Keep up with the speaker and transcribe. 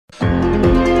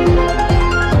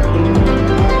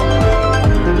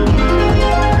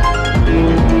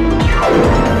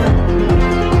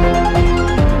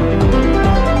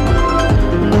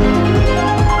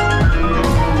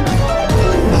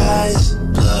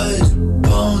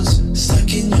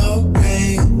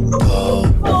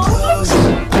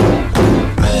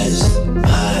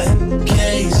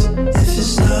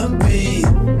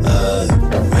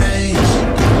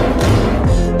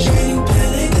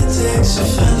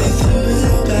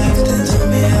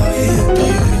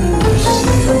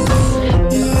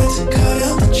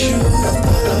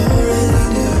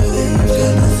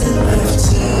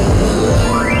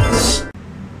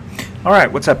All right,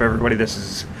 what's up, everybody? This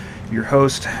is your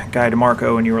host, Guy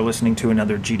DeMarco, and you are listening to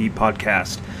another GD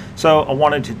podcast. So I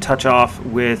wanted to touch off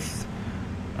with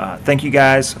thank you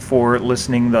guys for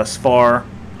listening thus far.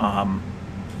 I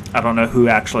don't know who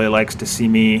actually likes to see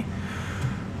me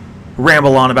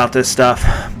ramble on about this stuff,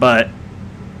 but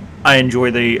I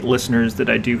enjoy the listeners that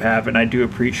I do have, and I do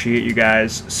appreciate you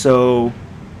guys. So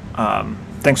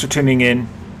thanks for tuning in.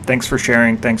 Thanks for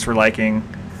sharing. Thanks for liking.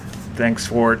 Thanks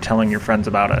for telling your friends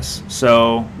about us.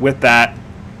 So with that,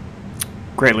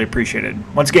 greatly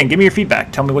appreciated. Once again, give me your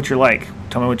feedback. Tell me what you like.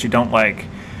 Tell me what you don't like.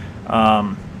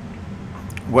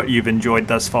 What you've enjoyed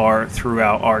thus far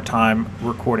throughout our time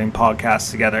recording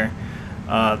podcasts together.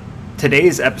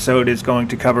 Today's episode is going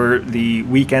to cover the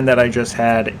weekend that I just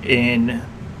had in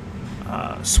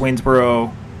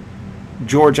Swainsboro,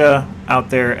 Georgia, out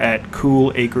there at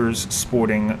Cool Acres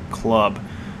Sporting Club.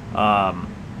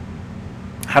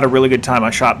 Had a really good time. I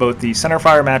shot both the center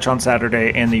fire match on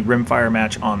Saturday and the rim fire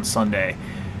match on Sunday,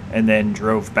 and then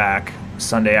drove back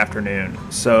Sunday afternoon.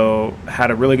 So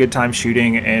had a really good time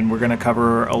shooting, and we're going to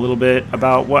cover a little bit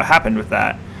about what happened with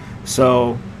that.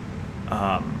 So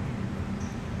I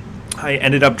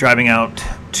ended up driving out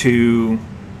to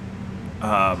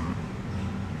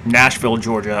Nashville,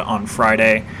 Georgia on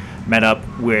Friday. Met up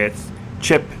with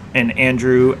Chip and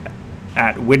Andrew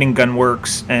at Winning Gun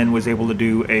Works and was able to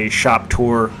do a shop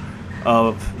tour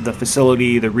of the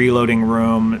facility, the reloading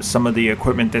room, some of the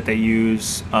equipment that they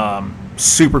use.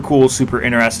 Super cool, super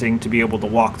interesting to be able to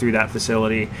walk through that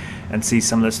facility and see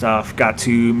some of the stuff. Got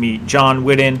to meet John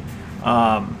Whitten,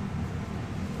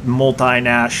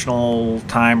 multinational,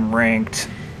 time-ranked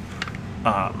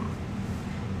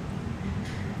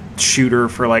shooter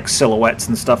for like silhouettes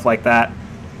and stuff like that.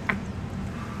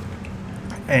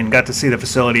 And got to see the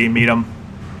facility, meet him.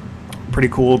 Pretty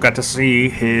cool. Got to see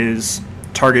his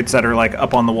targets that are like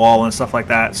up on the wall and stuff like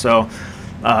that. So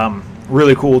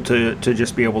really cool to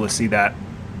just be able to see that.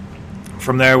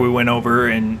 From there, we went over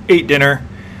and ate dinner,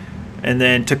 and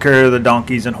then took care of the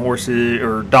donkeys and horses,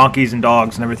 or donkeys and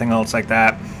dogs and everything else like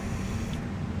that.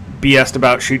 BS'd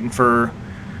about shooting for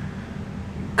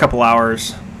a couple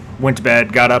hours. Went to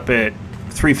bed. Got up at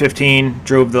 3:15,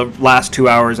 drove the last 2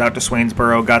 hours out to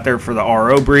Swainsboro, got there for the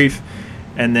RO brief,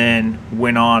 and then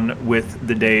went on with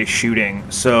the day shooting.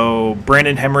 So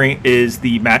Brandon Henry is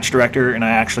the match director, and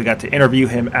I actually got to interview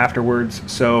him afterwards.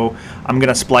 So I'm going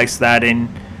to splice that in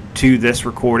to this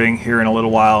recording here in a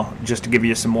little while, just to give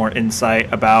you some more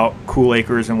insight about Cool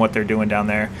Acres and what they're doing down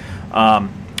there.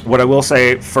 What I will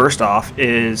say first off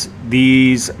is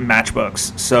these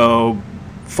matchbooks. So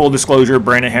full disclosure,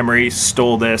 Brandon Henry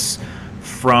stole this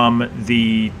from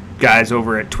the guys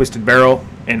over at Twisted Barrel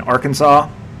in Arkansas,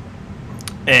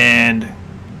 and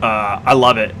I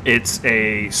love it. It's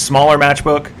a smaller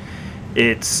matchbook.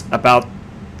 It's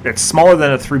smaller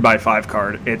than a 3x5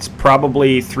 card. It's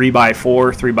probably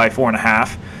 3x4,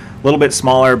 3x4.5, a little bit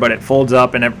smaller, but it folds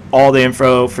up, and all the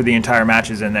info for the entire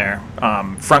match is in there.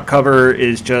 Front cover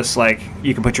is just like,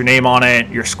 you can put your name on it,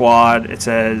 your squad. It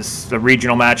says the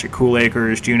regional match at Cool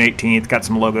Acres, June 18th, got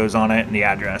some logos on it and the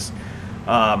address.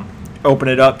 Open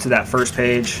it up to that first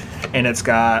page, and it's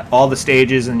got all the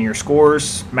stages and your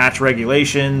scores, match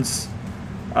regulations,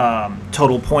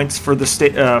 total points for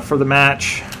the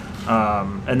match,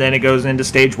 and then it goes into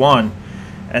stage one,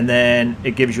 and then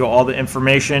it gives you all the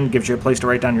information, gives you a place to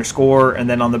write down your score, and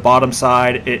then on the bottom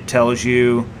side it tells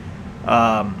you,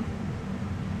 or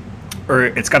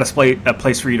it's got a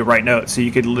place for you to write notes, so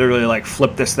you could literally like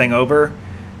flip this thing over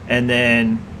and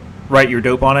then write your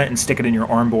dope on it and stick it in your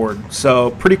arm board.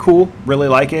 So pretty cool, really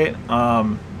like it.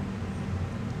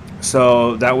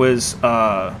 So that was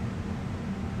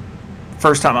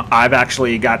first time I've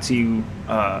actually got to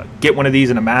get one of these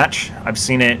in a match. I've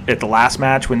seen it at the last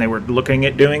match when they were looking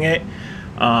at doing it,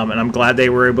 and I'm glad they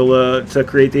were able to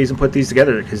create these and put these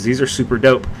together, because these are super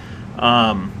dope.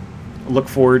 Look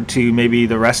forward to maybe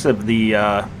the rest of the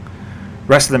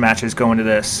matches going to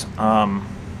this.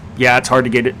 Yeah, it's hard to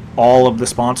get all of the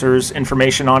sponsors'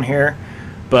 information on here,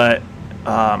 but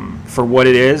for what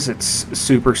it is, it's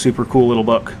super, super cool little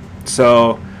book.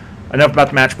 So enough about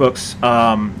the matchbooks.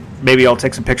 Maybe I'll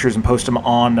take some pictures and post them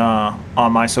on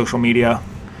my social media.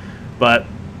 But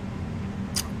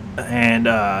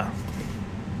that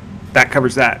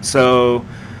covers that. So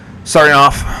starting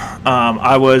off,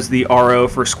 I was the RO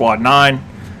for Squad 9.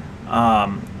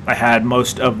 I had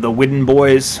most of the Whitten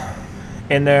boys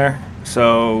in there.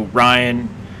 So Ryan,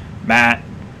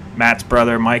 Matt's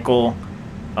brother, Michael,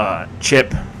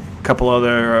 Chip, a couple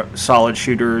other solid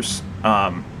shooters,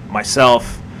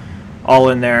 myself, all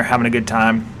in there having a good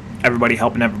time. Everybody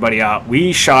helping everybody out.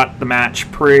 We shot the match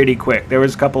pretty quick. There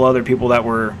was a couple other people that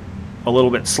were a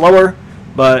little bit slower,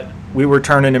 but we were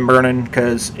turning and burning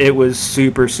because it was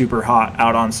super, super hot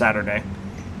out on Saturday.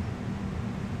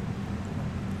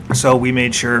 So we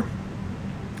made sure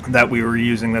that we were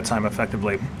using the time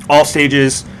effectively. All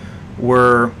stages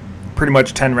were pretty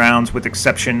much 10 rounds with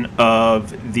exception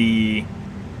of the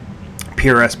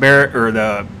PRS Barrett or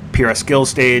the PRS skill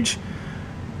stage,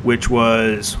 which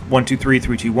was 1, 2, 3,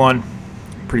 3, 2, 1.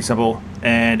 Pretty simple.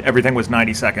 And everything was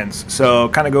 90 seconds. So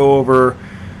kind of go over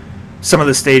some of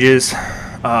the stages.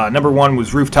 Number 1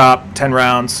 was rooftop, 10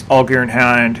 rounds, all gear in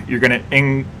hand. You're going to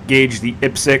engage the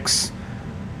IPSC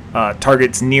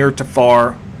targets near to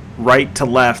far, right to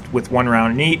left with 1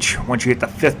 round in each. Once you hit the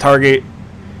 5th target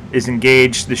is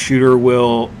engaged, the shooter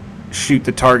will shoot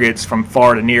the targets from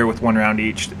far to near with 1 round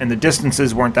each. And the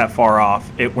distances weren't that far off.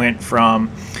 It went from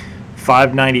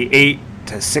 598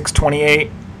 to 628.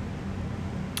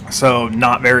 So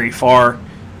not very far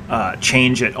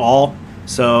change at all.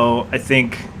 So I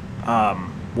think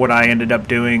what I ended up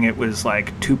doing, it was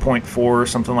like 2.4 or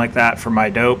something like that for my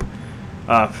dope.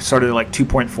 Started at like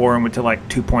 2.4 and went to like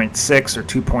 2.6 or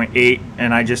 2.8,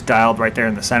 and I just dialed right there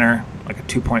in the center, like a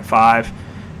 2.5,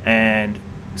 and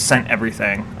sent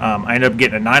everything. I ended up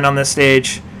getting a 9 on this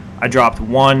stage. I dropped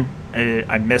 1.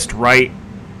 I missed right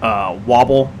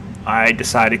wobble. I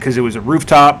decided, because it was a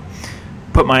rooftop,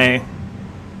 put my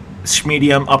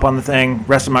schmedium up on the thing,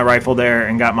 rested my rifle there,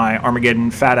 and got my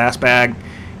Armageddon fat ass bag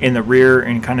in the rear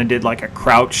and kind of did like a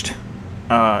crouched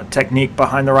technique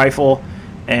behind the rifle.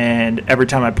 And every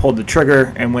time I pulled the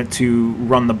trigger and went to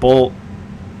run the bolt,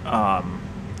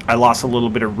 I lost a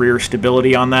little bit of rear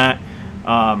stability on that.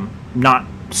 Not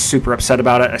super upset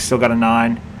about it. I still got a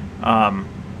 9,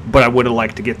 but I would have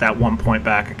liked to get that 1 point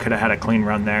back. I could have had a clean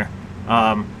run there.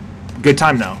 Good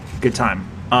time though. Good time.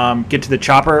 Get to the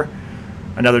chopper.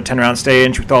 Another 10-round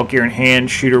stage with all gear in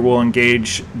hand. Shooter will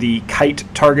engage the kite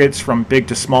targets from big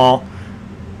to small.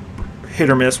 Hit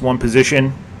or miss 1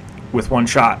 position with 1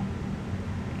 shot.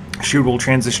 Shooter will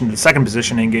transition to the 2nd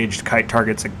position and engage kite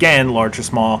targets again, large or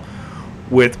small,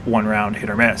 with 1 round hit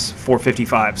or miss.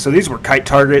 455. So these were kite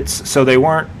targets, so they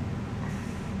were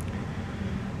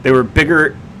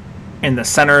bigger in the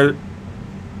center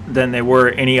than they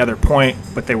were any other point,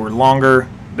 but they were longer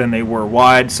than they were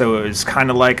wide, so it was kind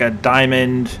of like a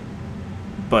diamond,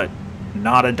 but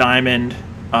not a diamond.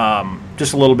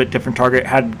 Just a little bit different target.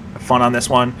 Had fun on this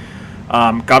one.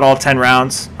 Got all 10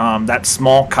 rounds. That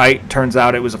small kite, turns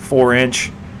out it was a 4-inch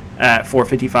at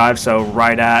 455, so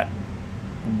right at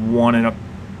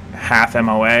 1.5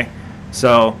 MOA.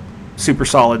 So super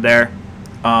solid there.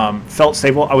 Felt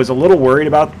stable. I was a little worried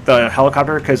about the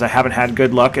helicopter because I haven't had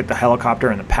good luck at the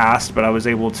helicopter in the past, but I was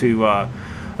able to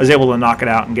knock it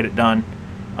out and get it done.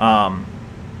 And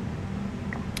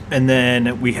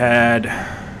then we had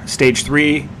stage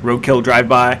 3, roadkill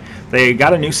drive-by. They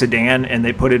got a new sedan and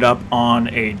they put it up on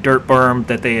a dirt berm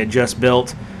that they had just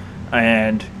built,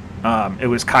 and it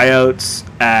was coyotes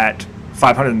at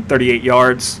 538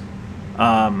 yards,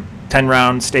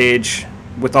 10-round stage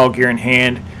with all gear in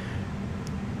hand.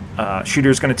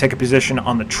 Shooter's going to take a position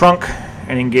on the trunk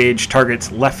and engage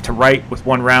targets left to right with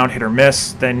 1 round hit or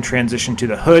miss, then transition to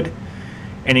the hood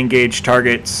and engage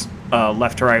targets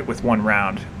left to right with 1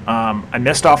 round. I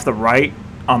missed off the right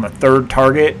on the 3rd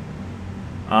target,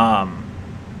 and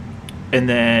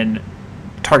then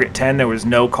target 10 there was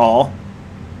no call,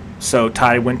 so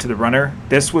Ty went to the runner.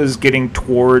 This was getting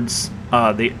towards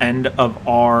the end of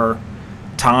our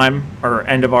time, or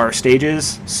end of our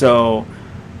stages, so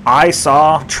I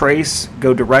saw Trace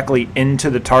go directly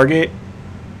into the target,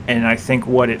 and I think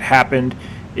what had happened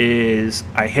is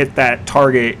I hit that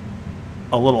target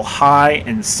a little high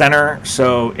in center,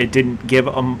 so it didn't give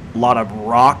a lot of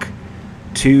rock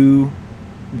to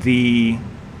the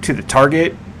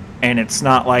target, and it's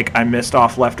not like I missed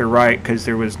off left or right because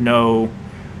there was no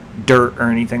dirt or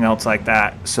anything else like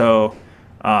that. So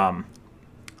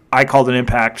I called an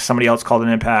impact, somebody else called an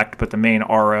impact, but the main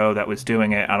RO that was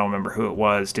doing it, I don't remember who it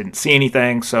was, didn't see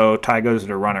anything, so Ty goes to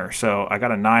the runner. So I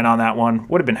got a 9 on that one.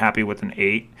 Would have been happy with an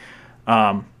 8.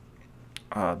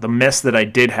 The miss that I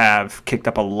did have kicked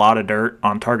up a lot of dirt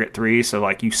on target 3, so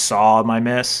like you saw my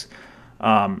miss,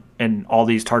 and all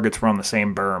these targets were on the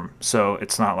same berm, so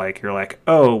it's not like you're like,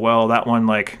 oh, well, that one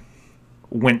like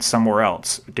went somewhere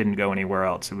else. It didn't go anywhere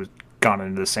else. It was gone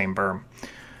into the same berm.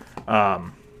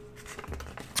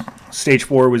 Stage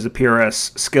 4 was the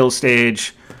PRS skill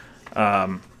stage.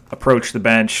 Approach the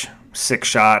bench, 6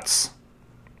 shots,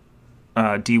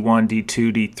 D1,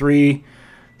 D2, D3.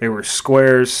 They were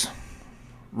squares,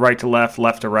 right to left,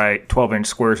 left to right, 12-inch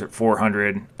squares at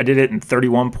 400. I did it in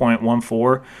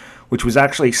 31.14, which was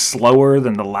actually slower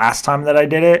than the last time that I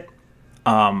did it.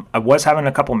 I was having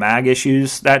a couple mag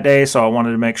issues that day, so I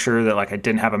wanted to make sure that like I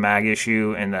didn't have a mag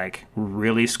issue and like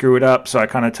really screw it up. So I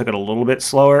kind of took it a little bit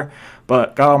slower,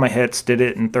 but got all my hits, did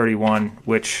it in 31,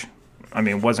 which I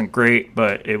mean wasn't great,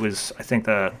 but it was I think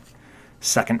the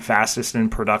second fastest in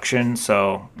production.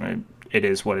 So it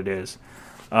is what it is.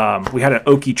 We had an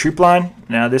Oki troop line.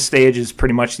 Now this stage is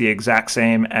pretty much the exact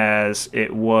same as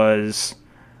it was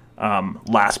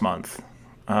last month.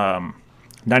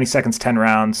 90 seconds, 10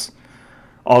 rounds.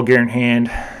 All gear in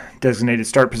hand, designated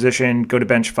start position, go to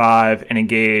bench 5, and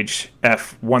engage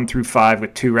F1 through 5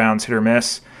 with 2 rounds hit or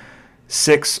miss.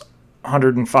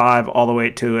 605 all the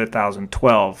way to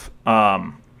 1,012.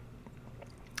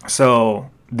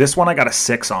 So this one I got a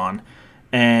 6 on,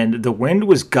 and the wind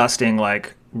was gusting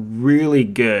like really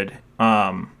good.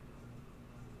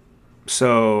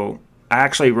 So I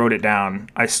actually wrote it down.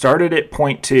 I started at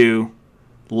point 2,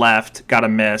 left, got a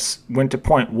miss, went to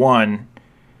point 1,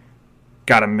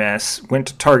 got a miss, went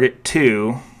to target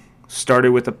 2,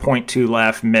 started with a point 2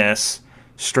 left, miss,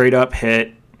 straight up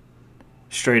hit,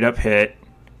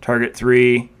 target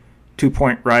 3, 2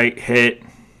 point right, hit,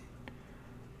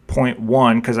 point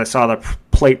 1, because I saw the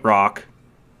plate rock,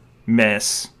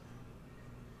 miss,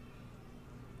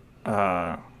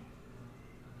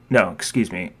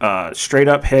 straight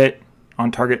up hit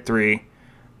on target 3,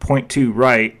 point 2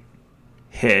 right,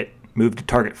 hit, move to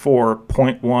target 4,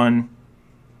 point 1,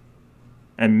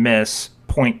 and miss,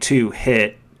 point 2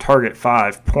 hit, target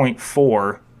 5, point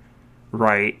 4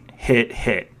 right,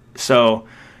 hit. So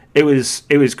it was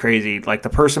crazy. Like the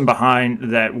person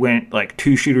behind that went like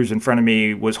 2 shooters in front of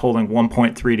me was holding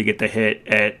 1.3 to get the hit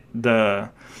at the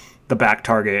back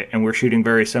target, and we're shooting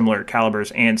very similar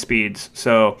calibers and speeds.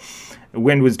 So the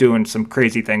wind was doing some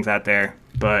crazy things out there,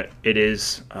 but it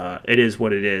is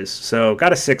what it is. So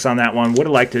got a 6 on that one. Would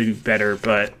have liked to do better,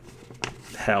 but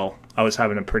hell, I was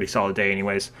having a pretty solid day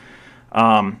anyways.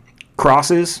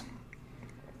 Crosses.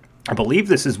 I believe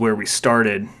this is where we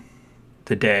started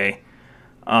the day.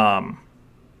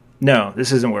 No,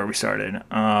 this isn't where we started.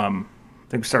 I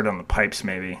think we started on the pipes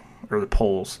maybe, or the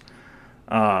poles.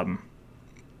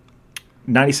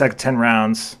 90 second, 10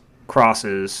 rounds,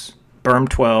 crosses, berm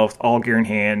 12, all gear in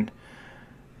hand.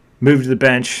 Move to the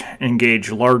bench,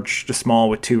 engage large to small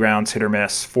with 2 rounds, hit or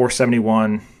miss,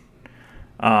 471.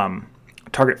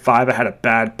 Target 5, I had a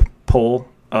bad pull.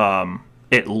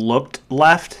 It looked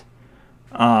left.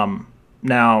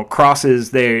 Now,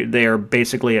 crosses, they are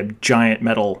basically a giant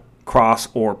metal cross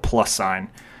or plus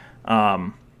sign.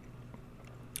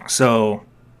 So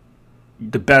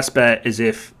the best bet is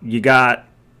if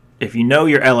you know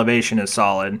your elevation is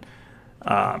solid,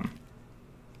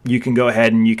 you can go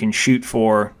ahead and you can shoot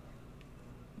for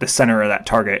the center of that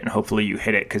target, and hopefully you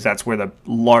hit it, because that's where the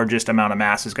largest amount of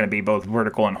mass is going to be, both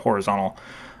vertical and horizontal,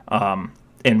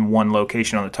 in one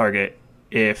location on the target.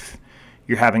 If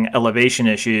you're having elevation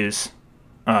issues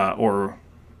or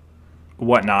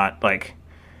whatnot, like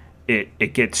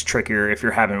it gets trickier. If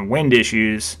you're having wind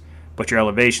issues but your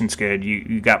elevation's good,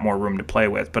 you got more room to play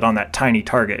with. But on that tiny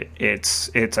target,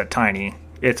 it's a tiny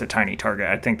target.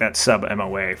 I think that's sub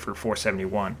MOA for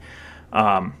 471.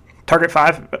 Target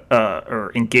 5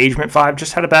 or engagement 5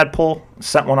 just had a bad pull,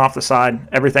 sent one off the side.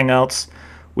 Everything else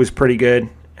was pretty good.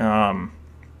 The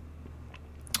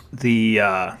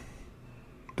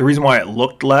reason why it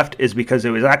looked left is because it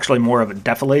was actually more of a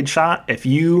defilade shot. If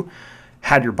you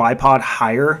had your bipod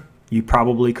higher, you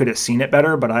probably could have seen it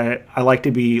better, but I like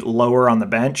to be lower on the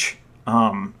bench.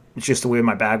 It's just the way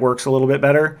my bag works a little bit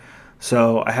better.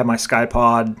 So I have my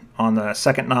SkyPod on the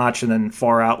second notch and then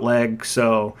far out leg,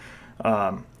 so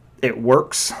it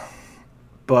works,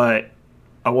 but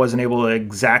I wasn't able to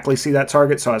exactly see that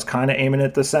target, so I was kind of aiming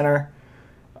at the center,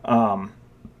 or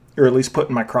at least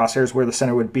putting my crosshairs where the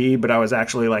center would be, but I was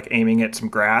actually like aiming at some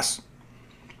grass.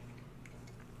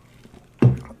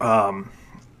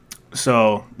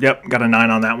 So, yep, got a 9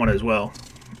 on that one as well.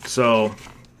 So,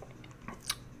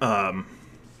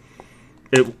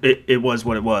 it was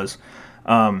what it was.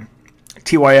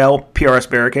 TYL, PRS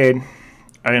Barricade,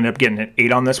 I ended up getting an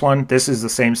 8 on this one. This is the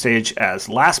same stage as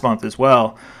last month as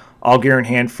well. All gear in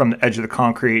hand from the edge of the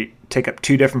concrete, take up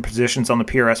 2 different positions on the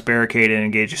PRS Barricade and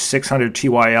engage a 600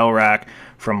 TYL rack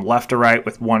from left to right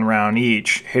with 1 round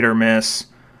each, hit or miss.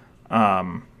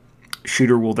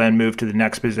 Shooter will then move to the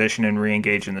next position and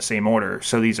re-engage in the same order.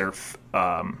 So these are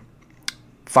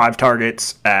 5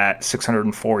 targets at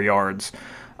 604 yards.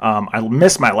 I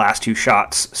missed my last 2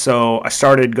 shots, so I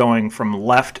started going from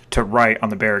left to right on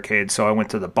the barricade. So I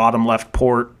went to the bottom left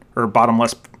port, or bottom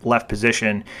left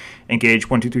position,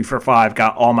 engaged 1, 2, 3, 4, 5,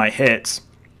 got all my hits,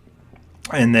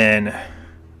 and then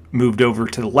moved over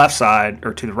to the left side,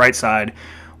 or to the right side,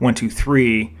 1, 2,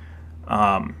 3.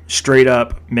 Straight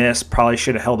up miss. Probably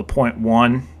should have held a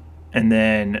 0.1, and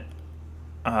then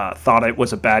thought it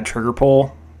was a bad trigger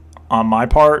pull on my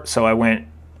part, so I went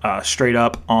straight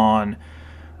up on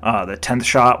the 10th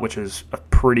shot, which is a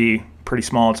pretty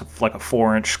small. It's like a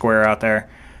 4-inch square out there,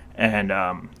 and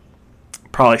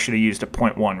probably should have used a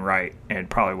 0.1 right, and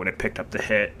probably would have picked up the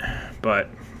hit. But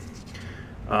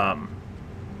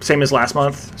same as last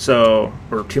month,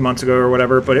 or 2 months ago or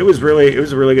whatever. But it was a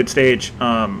really good stage.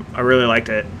 I really liked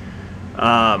it.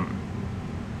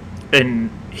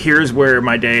 And here's where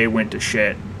my day went to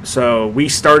shit. So we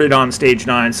started on stage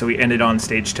 9, so we ended on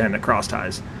stage 10 at cross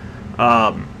ties.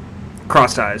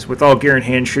 Cross ties with all gear in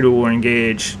hand, shooter will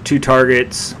engage 2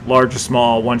 targets, large or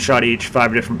small, 1 shot each,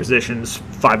 5 different positions,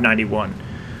 591.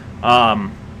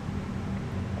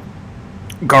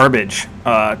 Garbage,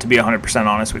 to be 100%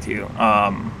 honest with you.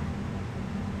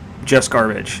 Just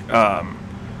garbage.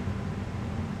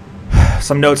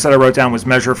 Some notes that I wrote down was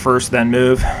measure first, then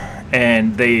move.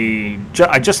 And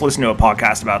I just listened to a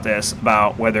podcast about this,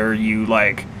 about whether you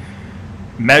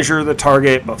measure the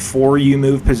target before you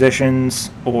move positions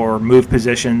or move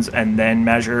positions and then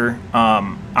measure.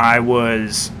 I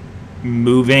was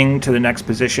moving to the next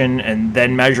position and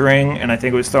then measuring, and I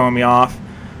think it was throwing me off.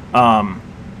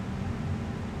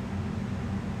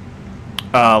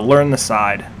 Learn the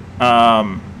side.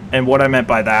 And what I meant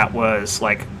by that was,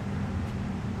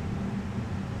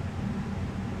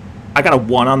 I got a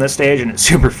 1 on this stage, and it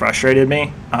super frustrated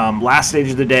me. Last stage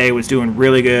of the day was doing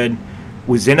really good,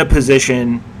 was in a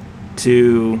position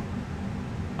to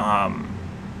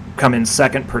come in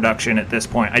second production at this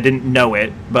point. I didn't know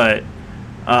it, but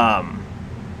I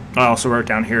also wrote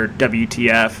down here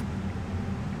WTF.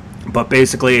 But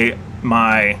basically,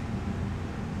 my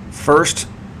first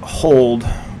hold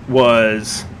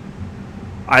was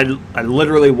I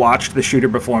literally watched the shooter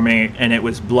before me, and it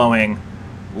was blowing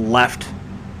left.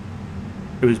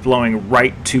 It was blowing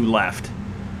right to left,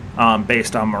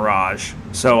 based on Mirage.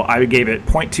 So I gave it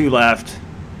 0.2 left,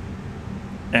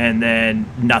 and then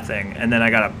nothing. And then I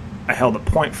held a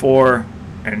 0.4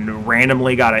 and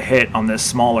randomly got a hit on this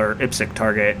smaller IPSC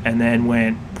target, and then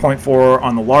went 0.4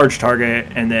 on the large target,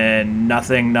 and then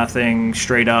nothing,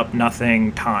 straight up,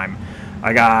 nothing time.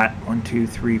 I got 1, 2,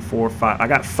 3, 4, 5. I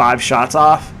got 5 shots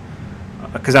off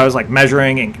because I was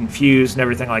measuring and confused and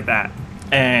everything like that.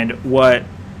 And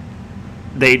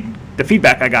the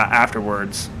feedback I got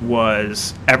afterwards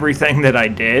was everything that I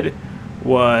did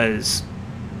was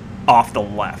off the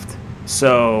left.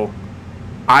 So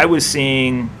I was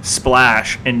seeing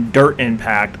splash and dirt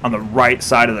impact on the right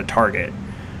side of the target.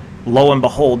 Lo and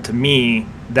behold, to me,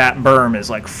 that berm is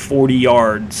 40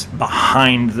 yards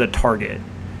behind the target.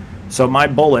 So my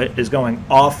bullet is going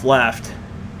off left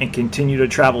and continue to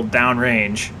travel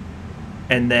downrange,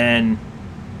 and then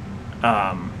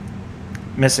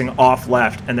missing off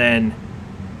left, and then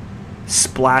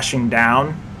splashing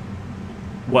down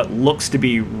what looks to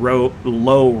be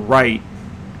low right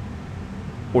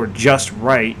or just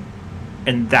right,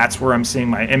 and that's where I'm seeing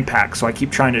my impact. So I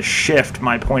keep trying to shift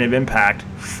my point of impact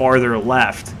farther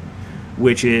left,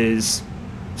 which is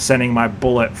sending my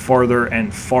bullet farther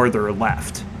and farther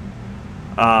left.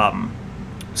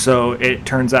 So it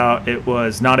turns out it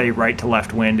was not a right to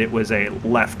left wind, it was a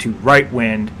left to right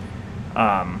wind.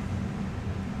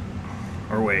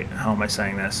 Or wait, how am I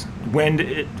saying this? Wind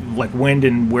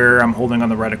and where I'm holding on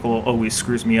the reticle always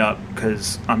screws me up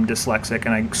because I'm dyslexic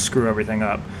and I screw everything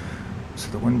up. So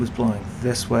the wind was blowing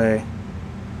this way.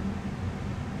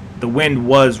 The wind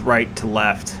was right to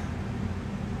left,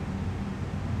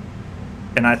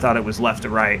 and I thought it was left to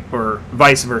right, or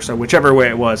vice versa, whichever way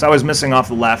it was. I was missing off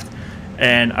the left,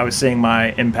 and I was seeing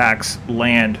my impacts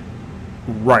land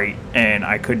right, and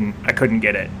I couldn't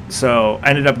get it. So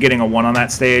I ended up getting a 1 on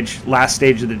that stage. Last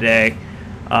stage of the day.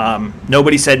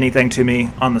 Nobody said anything to me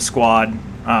on the squad,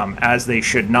 as they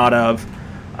should not have.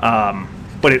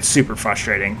 But it's super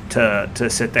frustrating to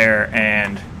sit there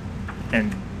and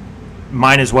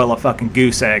might as well a fucking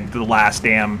goose egg the last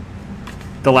damn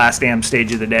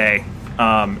stage of the day,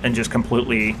 and just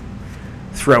completely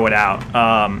throw it out.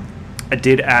 I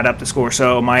did add up the score.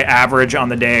 So my average on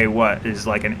the day, is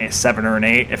a 7 or an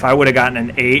 8. If I would have gotten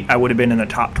an 8, I would have been in the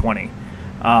top 20.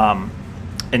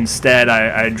 Instead,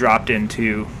 I dropped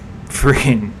into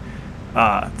freaking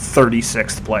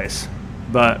 36th place.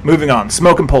 But moving on,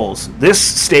 smoke and pulls. This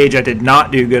stage I did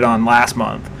not do good on last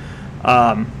month.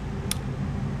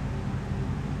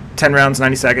 10 rounds,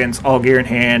 90 seconds, all gear in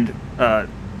hand.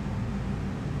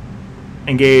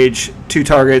 Engage 2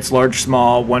 targets, large,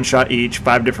 small, 1 shot each,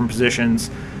 5 different positions,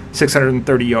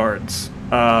 630 yards.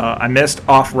 I missed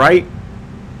off right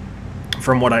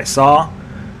from what I saw.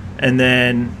 and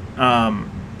then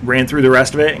ran through the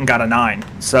rest of it and got a 9.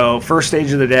 So first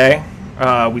stage of the day,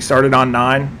 we started on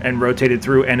 9 and rotated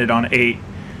through, ended on 8,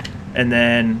 and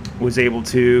then was able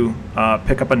to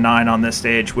pick up a 9 on this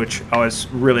stage, which I was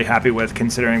really happy with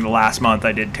considering the last month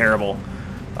I did terrible.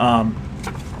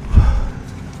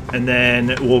 And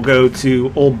then we'll go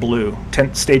to Old Blue,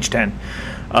 stage 10.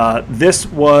 This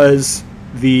was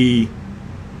the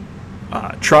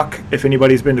truck. If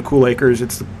anybody's been to Cool Acres,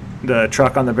 it's the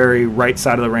truck on the very right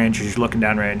side of the range as you're looking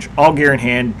down range. All gear in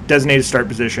hand, designated start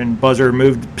position, buzzer,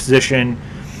 moved position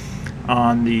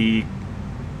on the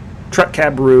truck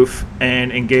cab roof,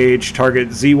 and engage target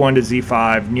Z1 to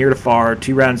Z5, near to far,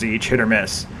 2 rounds each, hit or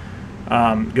miss.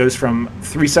 Goes from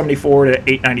 374 to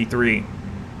 893.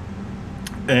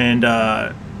 And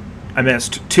I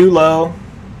missed 2 low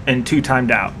and 2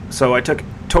 timed out. So I took a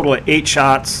total of 8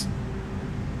 shots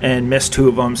and missed 2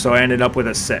 of them, so I ended up with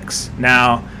a 6.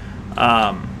 Now,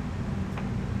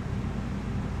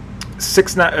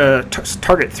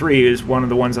 target 3 is one of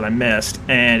the ones that I missed,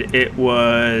 and it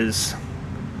was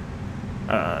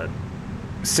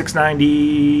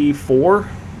 694,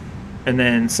 and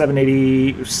then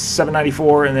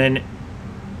 794, and then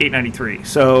 893.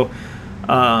 So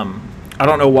I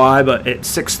don't know why, but at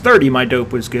 630 my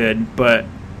dope was good, but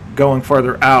going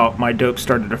farther out my dope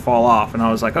started to fall off, and I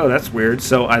was like, oh, that's weird.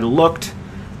 So I looked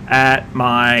at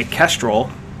my Kestrel,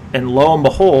 and lo and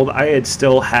behold, I had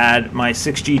still had my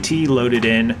 6GT loaded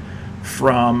in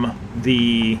from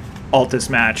the Altus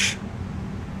match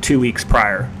 2 weeks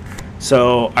prior.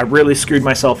 So I really screwed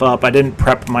myself up. I didn't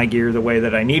prep my gear the way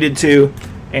that I needed to,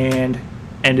 and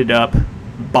ended up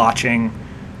botching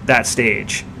that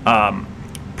stage.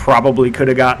 Probably could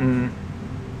have gotten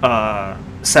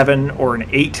 7 or an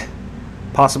 8,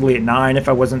 possibly a 9 if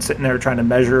I wasn't sitting there trying to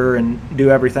measure and do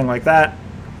everything like that.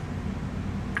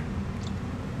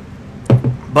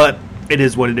 But it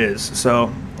is what it is.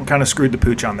 So I kind of screwed the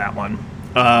pooch on that one.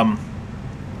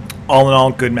 All in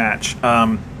all, good match.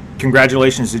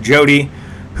 Congratulations to Jody,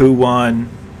 who won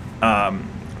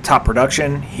top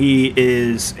production. He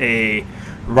is a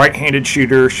right-handed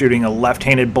shooter shooting a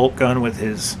left-handed bolt gun with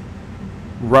his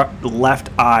left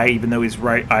eye, even though he's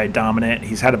right eye dominant.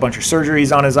 He's had a bunch of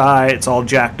surgeries on his eye. It's all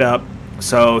jacked up.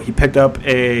 So he picked up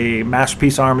a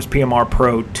Masterpiece Arms PMR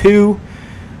Pro 2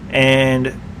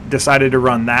 and decided to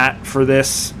run that for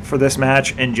this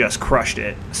match and just crushed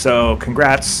it. So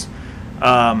congrats,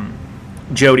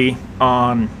 Jody,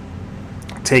 on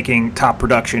taking top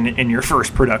production in your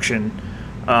first production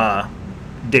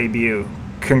debut.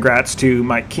 Congrats to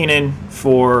Mike Keenan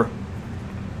for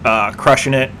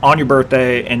crushing it on your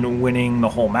birthday and winning the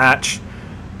whole match.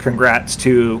 Congrats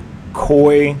to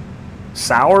Coy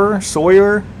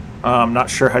Sawyer. I'm not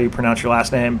sure how you pronounce your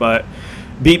last name, but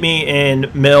beat me in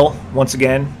Mill once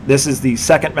again. This is the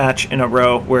second match in a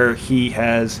row where he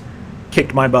has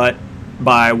kicked my butt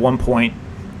by 1 point.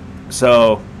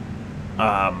 So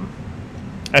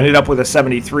ended up with a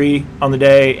 73 on the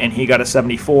day, and he got a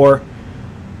 74.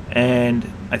 And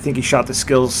I think he shot the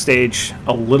skills stage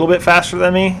a little bit faster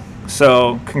than me.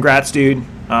 So congrats, dude.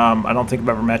 I don't think I've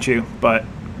ever met you, but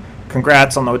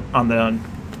congrats on the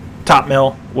top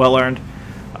mill. Well earned.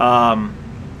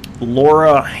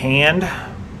 Laura Hand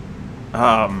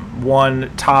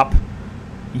won top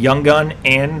young gun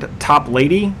and top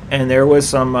lady, and there was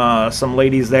some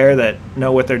ladies there that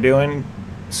know what they're doing.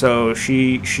 So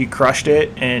she crushed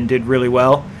it and did really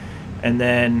well. And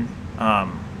then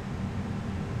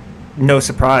no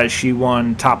surprise, she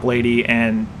won top lady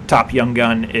and top young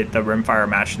gun at the rimfire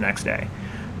match the next day.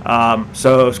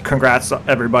 So congrats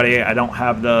everybody. I don't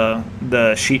have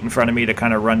the sheet in front of me to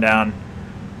kind of run down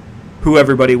who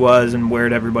everybody was and where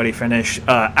did everybody finish.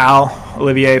 Al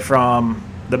Olivier, from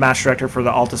the match director for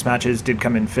the Altus matches, did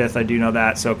come in 5th. I do know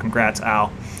that, so congrats,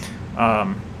 Al.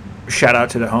 Shout out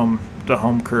to the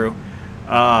home crew.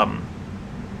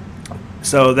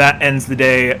 So that ends the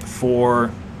day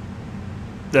for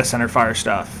the center fire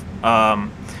stuff.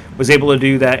 Was able to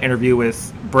do that interview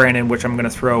with Brandon, which I'm going to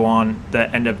throw on the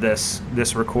end of this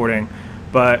recording,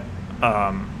 but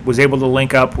was able to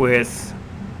link up with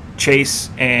Chase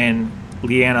and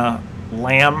Leanna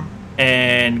Lamb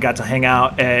and got to hang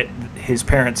out at his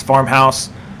parents' farmhouse.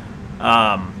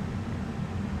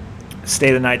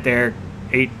 Stay the night there,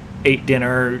 ate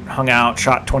dinner, hung out,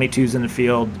 shot 22s in the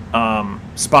field,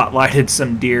 spotlighted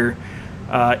some deer,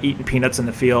 eating peanuts in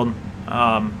the field.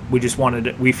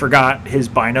 We forgot his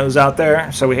binos out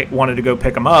there, so we wanted to go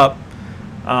pick them up,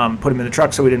 put them in the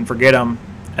truck so we didn't forget them,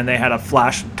 and they had a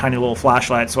tiny little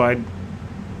flashlight, so I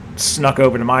snuck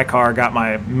over to my car, got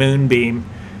my moonbeam,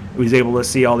 was able to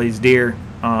see all these deer,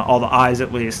 all the eyes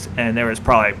at least, and there was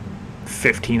probably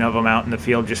 15 of them out in the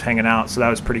field just hanging out, so that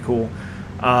was pretty cool.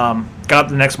 Got up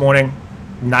the next morning,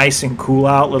 nice and cool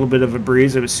out, a little bit of a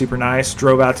breeze. It was super nice.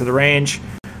 Drove out to the range,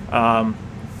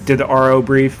 did the RO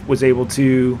brief, was able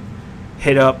to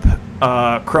hit up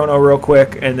chrono real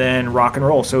quick, and then rock and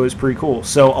roll. So it was pretty cool.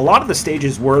 So a lot of the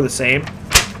stages were the same.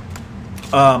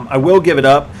 I will give it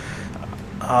up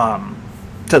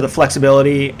to the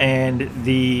flexibility and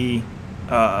the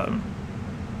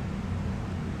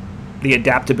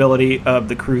adaptability of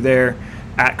the crew there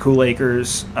at Cool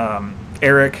Acres.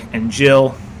 Eric and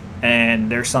Jill and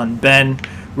their son Ben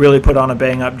really put on a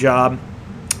bang-up job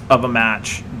of a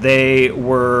match. They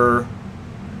were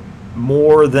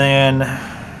more than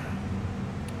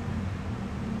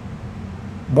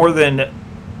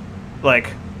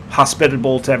like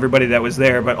hospitable to everybody that was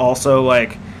there, but also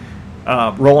like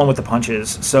rolling with the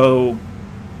punches. So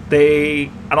I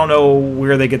don't know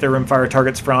where they get their rimfire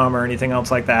targets from or anything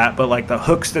else like that, but like the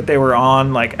hooks that they were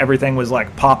on, like everything was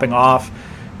like popping off.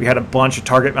 We had a bunch of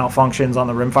target malfunctions on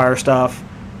the rimfire stuff.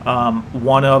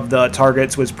 One of the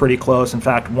targets was pretty close. In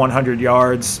fact, 100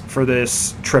 yards for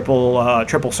this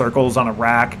triple circles on a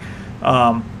rack.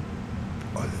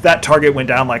 That target went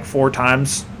down like 4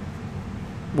 times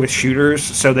with shooters,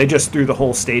 so they just threw the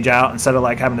whole stage out instead of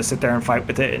like having to sit there and fight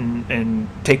with it and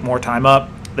take more time up.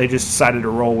 They just decided to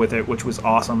roll with it, which was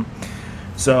awesome.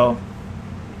 So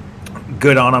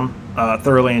good on them.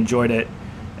 Thoroughly enjoyed it.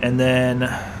 And then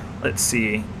let's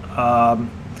see.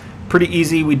 Pretty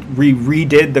easy. We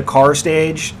redid the car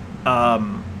stage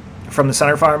from the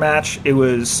center fire match. It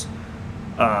was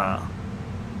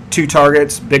 2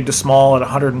 targets, big to small at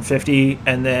 150,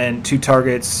 and then 2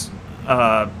 targets,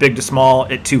 big to small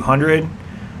at 200.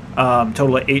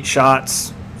 Total of 8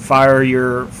 shots. Fire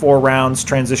your 4 rounds,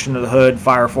 transition to the hood,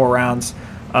 fire 4 rounds.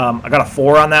 I got a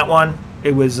 4 on that one.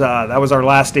 It was that was our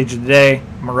last stage of the day.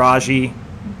 Mirage,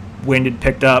 winded,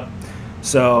 picked up.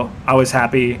 So I was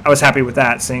happy with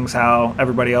that, seeing how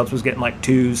everybody else was getting like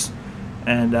 2s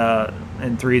and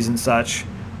 3s and such.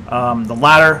 The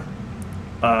ladder,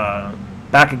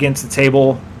 back against the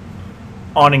table,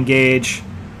 on engage,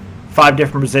 5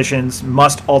 different positions,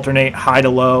 must alternate high to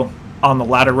low on the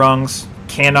ladder rungs,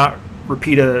 cannot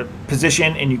repeat a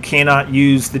position, and you cannot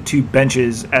use the 2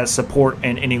 benches as support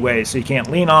in any way. So you can't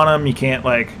lean on them, you can't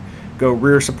like go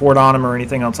rear support on them or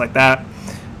anything else like that.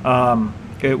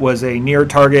 It was a near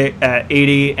target at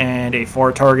 80 and a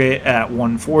far target at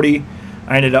 140.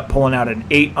 I ended up pulling out an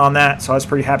 8 on that, so I was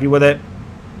pretty happy with it.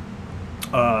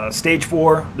 Stage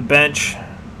 4, the bench,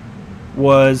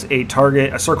 was a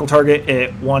circle target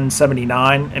at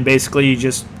 179, and basically you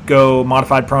just go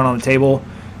modified prone on the table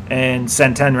and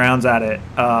send 10 rounds at it.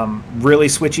 Really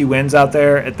switchy winds out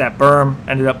there at that berm.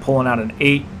 Ended up pulling out an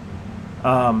 8.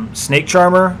 Snake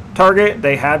Charmer target,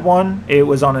 they had one. It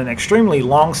was on an extremely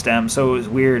long stem, so it was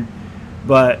weird,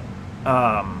 but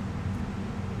I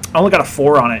only got a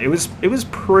 4 on it. It was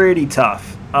pretty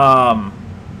tough.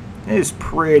 It was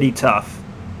pretty tough.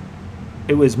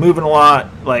 It was moving a lot.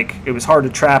 Like, it was hard to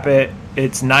trap it.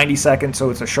 It's 90 seconds, so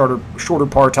it's a shorter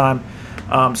par time.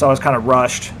 So I was kind of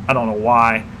rushed. I don't know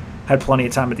why. Had plenty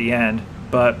of time at the end,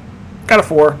 but got a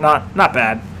 4. Not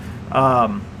bad.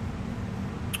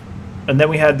 And then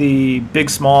we had the big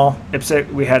small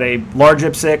IPSC. We had a large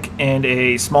IPSC and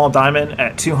a small diamond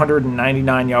at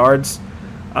 299 yards.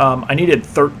 I needed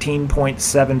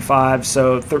 13.75,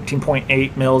 so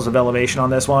 13.8 mils of elevation on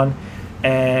this one.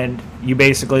 And you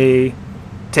basically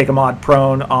take a mod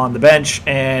prone on the bench,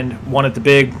 and one at the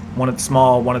big, one at the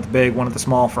small, one at the big, one at the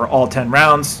small for all 10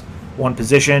 rounds, one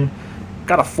position.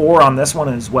 Got a 4 on this one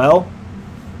as well.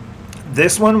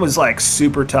 This one was like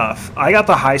super tough. I got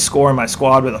the high score in my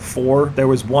squad with a 4. There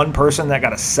was one person that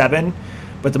got a 7,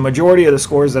 but the majority of the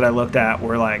scores that I looked at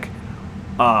were like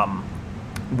 1s,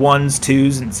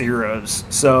 2s, and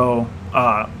 0s. So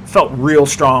felt real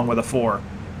strong with a 4.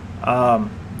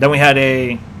 Then we had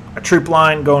a troop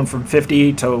line going from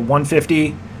 50 to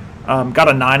 150. Got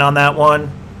a 9 on that one.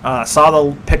 Saw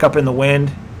the pickup in the wind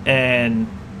and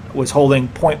was holding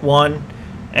 0.1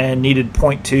 and needed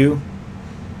 0.2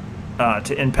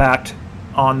 to impact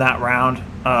on that round.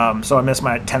 So I missed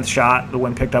my 10th shot. The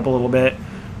wind picked up a little bit.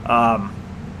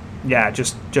 Yeah,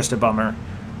 just a bummer.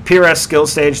 PRS skill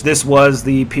stage. This was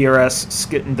the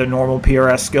the normal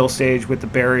PRS skill stage with the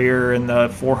barrier and the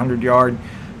 400 yard.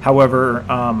 However,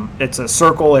 it's a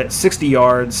circle at 60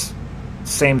 yards,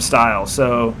 same style.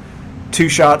 So 2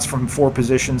 shots from 4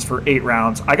 positions for 8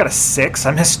 rounds. I got a 6.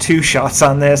 I missed 2 shots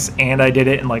on this, and I did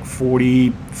it in like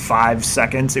 45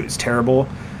 seconds. It was terrible.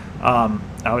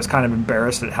 I was kind of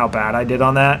embarrassed at how bad I did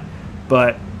on that.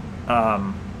 But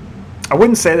I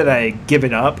wouldn't say that I give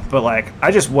it up, but like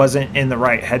I just wasn't in the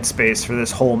right headspace for this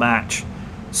whole match.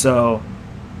 So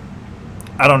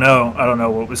I don't know. I don't know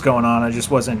what was going on. I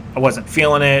wasn't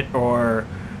feeling it, or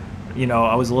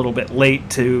I was a little bit late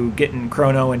to getting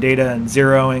chrono and data and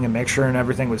zeroing and make sure and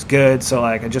everything was good. So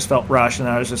like I just felt rushed, and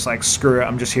I was just like, screw it,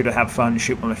 I'm just here to have fun and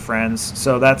shoot with my friends.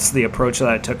 So that's the approach that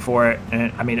I took for it,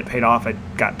 and I mean it paid off. I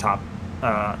got top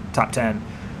 10.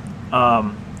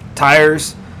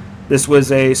 Tires. This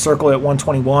was a circle at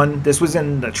 121. This was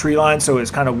in the tree line, so it was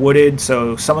kind of wooded.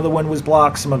 So some of the wind was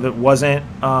blocked, some of it wasn't.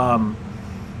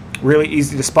 Really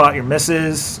easy to spot your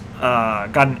misses.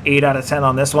 Got an 8 out of 10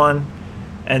 on this one.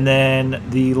 And then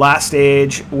the last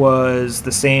stage was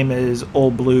the same as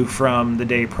Old Blue from the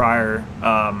day prior,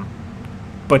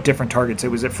 but different targets.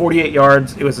 It was at 48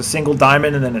 yards. It was a single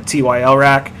diamond and then a TYL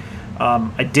rack.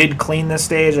 I did clean this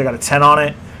stage. I got a 10 on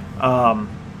it.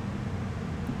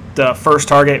 The first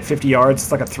target, 50 yards,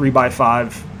 it's like a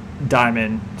 3x5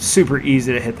 diamond. Super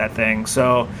easy to hit that thing.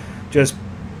 So just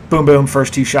boom, boom,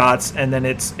 first 2 shots, and then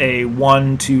it's a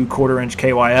 1 to quarter-inch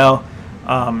KYL.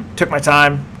 Took my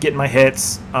time getting my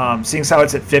hits. Seeing how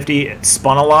it's at 50, it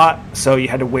spun a lot, so you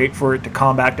had to wait for it to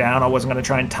calm back down. I wasn't going to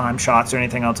try and time shots or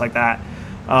anything else like that.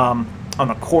 On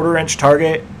the quarter-inch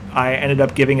target, I ended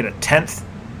up giving it a 10th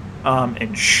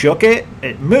and shook it.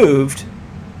 It moved,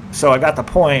 so I got the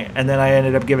point, and then I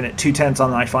ended up giving it 2/10 on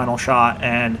my final shot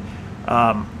and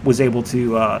was able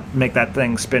to make that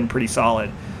thing spin pretty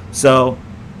solid. So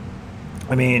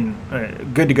I mean,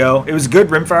 good to go. It was a good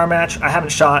rimfire match. I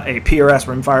haven't shot a PRS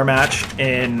rimfire match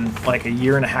in like a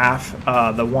year and a half.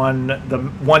 The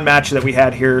one match that we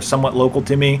had here, somewhat local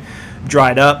to me,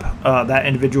 dried up. That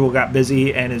individual got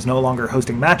busy and is no longer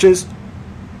hosting matches.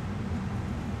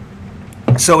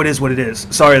 So it is what it is.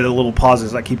 Sorry, the little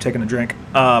pauses. I keep taking a drink.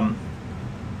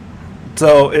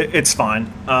 So it's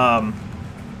fine.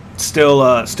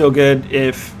 Still good.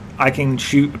 If I can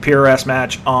shoot a PRS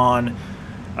match on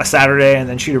a Saturday and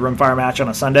then shoot a rimfire match on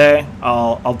a Sunday,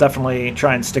 I'll definitely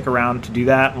try and stick around to do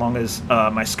that, as long as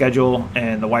my schedule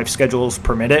and the wife's schedules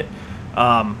permit it.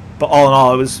 But all in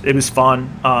all, it was fun.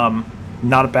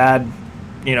 Not a bad,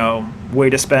 way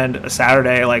to spend a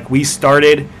Saturday. Like we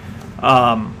started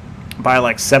by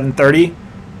like 7:30,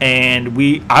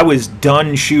 and I was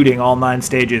done shooting all 9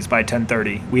 stages by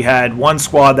 10:30. We had one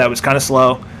squad that was kind of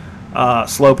slow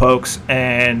pokes,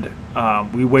 and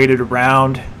we waited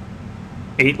around,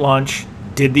 ate lunch,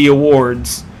 did the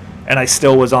awards, and I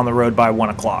still was on the road by 1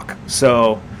 o'clock.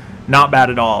 So not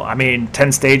bad at all. I mean,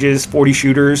 10 stages, 40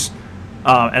 shooters,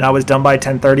 and I was done by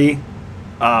 10:30.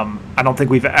 I don't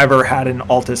think we've ever had an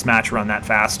Altus match run that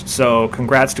fast. So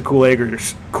congrats to Cool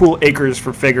Acres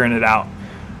for figuring it out.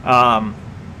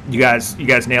 You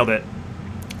guys nailed it.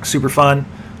 Super fun.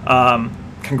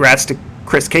 Congrats to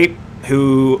Chris Cape,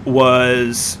 who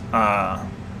was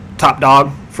top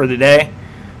dog for the day.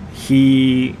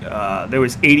 There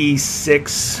was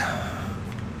 86,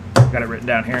 got it written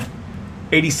down here,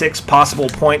 86 possible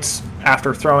points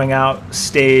after throwing out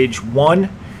stage 1.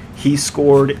 He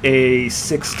scored a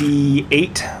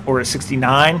 68 or a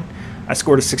 69. I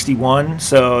scored a 61,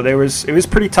 so it was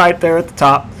pretty tight there at the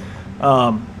top.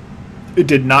 It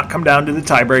did not come down to the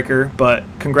tiebreaker, but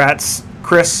congrats,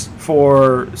 Chris,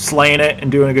 for slaying it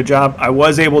and doing a good job. I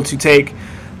was able to take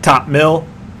top mill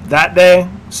that day,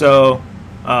 so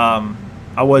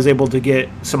I was able to get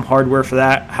some hardware for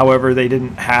that. However, they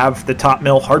didn't have the top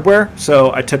mill hardware,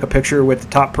 so I took a picture with the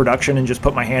top production and just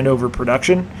put my hand over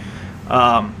production.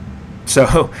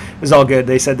 So it was all good.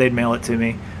 They said they'd mail it to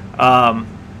me.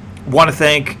 Want to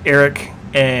thank Eric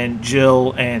and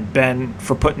Jill and Ben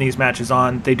for putting these matches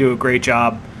on. They do a great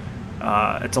job.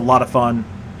 It's a lot of fun,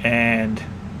 and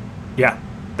yeah,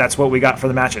 that's what we got for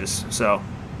the matches. So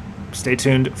stay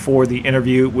tuned for the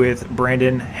interview with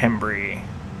Brandon Hembry.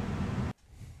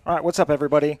 All right, what's up,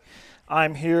 everybody?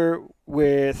 I'm here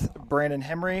with Brandon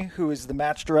Hembry, who is the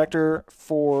match director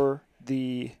for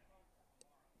the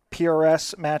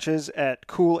PRS matches at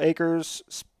Cool Acres,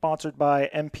 sponsored by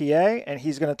MPA, and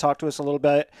he's going to talk to us a little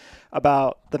bit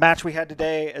about the match we had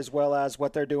today, as well as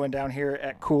what they're doing down here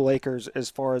at Cool Acres as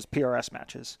far as PRS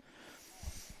matches.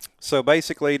 So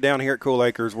basically, down here at Cool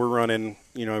Acres, we're running,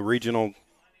 regional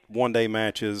one-day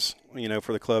matches,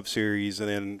 for the club series, and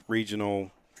then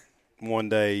regional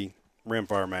one-day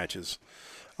rimfire matches.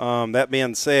 That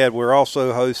being said, we're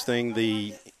also hosting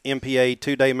the MPA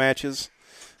 2-day matches,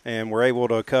 and we're able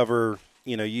to cover,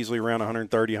 usually around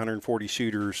 130, 140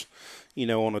 shooters,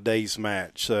 on a day's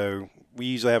match. So we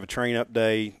usually have a train-up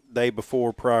day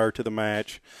before, prior to the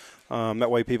match.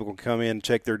 That way people can come in,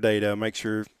 check their data, make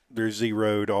sure they're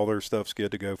zeroed, all their stuff's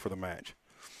good to go for the match.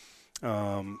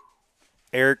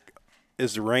 Eric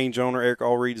is the range owner. Eric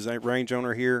Allreed is a range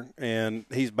owner here, and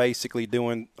he's basically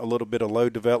doing a little bit of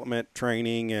load development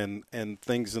training and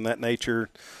things in that nature.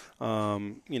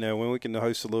 When we can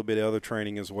host a little bit of other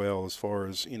training as well, as far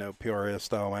as, PRS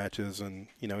style matches and,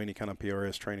 any kind of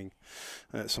PRS training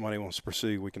that somebody wants to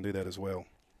pursue, we can do that as well.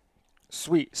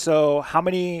 Sweet. So how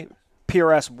many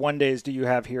PRS 1 days do you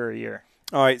have here a year?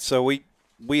 All right. So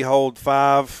we hold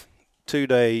 5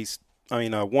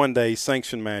 1-day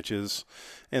sanctioned matches,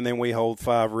 and then we hold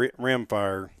 5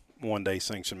 Rimfire 1-day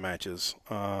sanctioned matches.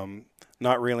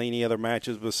 Not really any other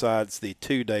matches besides the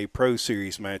 2-day Pro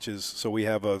Series matches. So we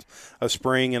have a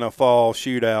spring and a fall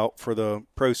shootout for the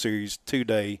Pro Series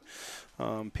 2-day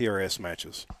PRS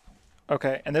matches.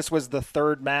 Okay, and this was the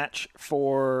third match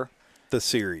for the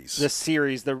series. The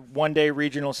 1-day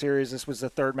regional series. This was the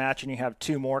third match, and you have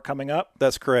 2 more coming up?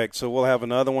 That's correct. So we'll have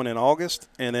another one in August,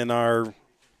 and then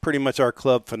pretty much our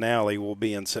club finale will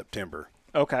be in September.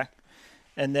 Okay.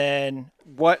 And then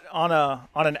what on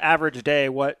an average day,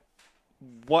 what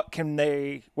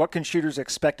can shooters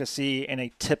expect to see in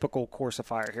a typical course of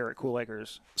fire here at Cool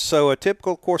Acres? So a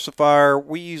typical course of fire,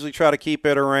 we usually try to keep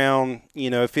it around,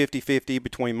 50-50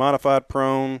 between modified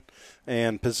prone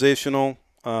and positional.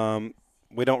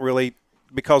 We don't really,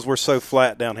 because we're so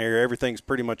flat down here, everything's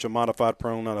pretty much a modified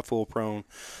prone, not a full prone.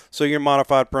 So your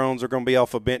modified prones are going to be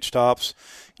off of bench tops,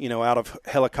 out of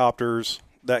helicopters,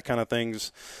 that kind of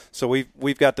things. So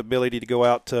we've got the ability to go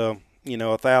out to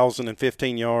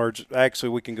 1,015 yards. Actually,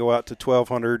 we can go out to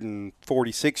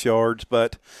 1,246 yards,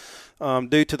 but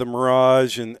due to the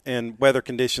mirage and weather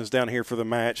conditions down here for the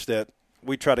match, that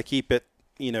we try to keep it,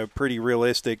 pretty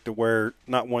realistic to where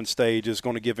not one stage is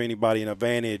going to give anybody an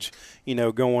advantage,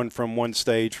 going from one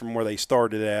stage from where they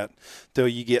started at till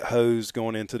you get hosed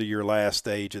going into your last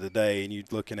stage of the day, and you're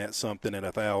looking at something at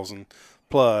 1,000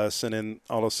 plus, and then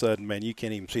all of a sudden, man, you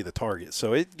can't even see the target.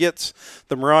 So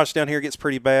the mirage down here gets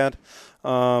pretty bad.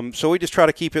 So we just try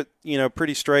to keep it,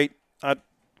 pretty straight.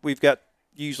 We've got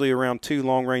usually around 2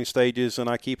 long-range stages, and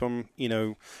I keep them,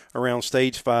 around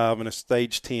stage 5 and a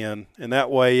stage 10. And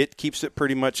that way it keeps it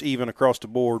pretty much even across the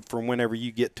board from whenever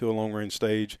you get to a long-range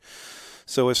stage.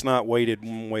 So it's not weighted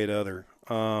one way or the other.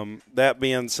 That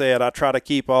being said, I try to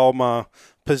keep all my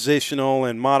positional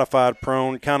and modified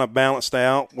prone kind of balanced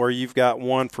out where you've got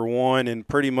 1 for 1, and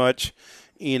pretty much,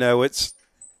 it's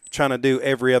trying to do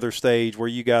every other stage where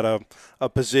you got a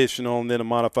positional and then a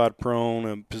modified prone,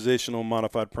 and positional,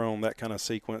 modified prone, that kind of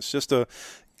sequence, just to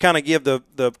kind of give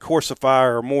the course of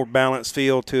fire a more balanced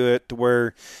feel to it, to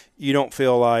where you don't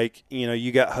feel like,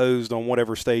 you got hosed on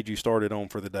whatever stage you started on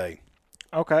for the day.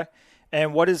 Okay.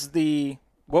 And what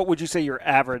would you say your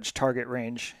average target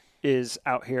range is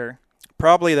out here?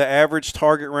 Probably the average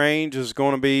target range is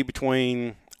going to be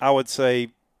between, I would say,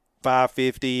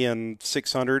 550 and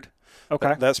 600.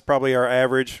 Okay. That's probably our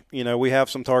average. We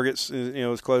have some targets,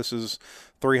 as close as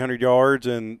 300 yards,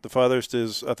 and the farthest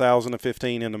is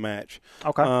 1,015 in the match.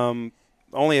 Okay.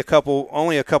 Only a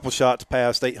couple shots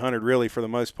past 800 really for the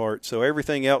most part. So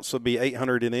everything else will be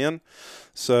 800 and in.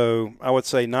 So I would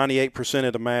say 98%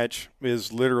 of the match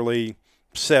is literally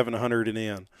 700 and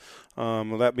in.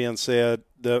 With that being said,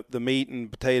 the meat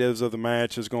and potatoes of the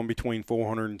match is going between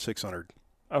 400 and 600.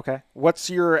 Okay. What's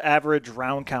your average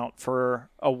round count for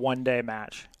a 1-day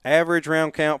match? Average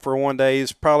round count for 1 day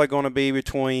is probably going to be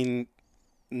between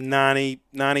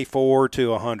 94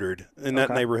 to 100 in that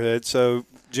neighborhood. So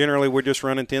generally we're just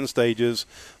running 10 stages.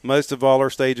 Most of all our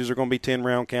stages are going to be 10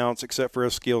 round counts except for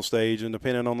a skill stage, and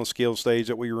depending on the skill stage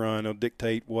that we run, it'll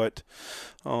dictate what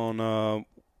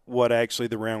actually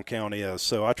the round count is.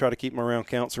 So I try to keep my round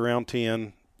counts around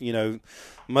 10.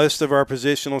 Most of our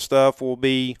positional stuff will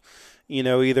be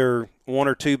either 1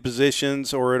 or 2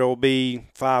 positions, or it'll be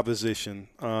 5 position.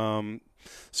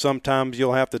 Sometimes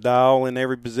you'll have to dial in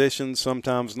every position,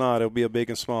 sometimes not. It'll be a big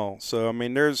and small. So, I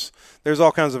mean, there's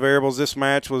all kinds of variables. This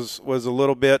match was a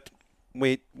little bit –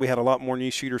 we had a lot more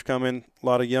new shooters come in, a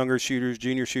lot of younger shooters,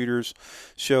 junior shooters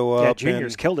show up. Yeah,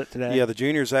 juniors killed it today. Yeah, the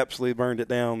juniors absolutely burned it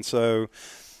down. So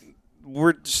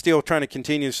we're still trying to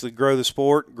continuously grow the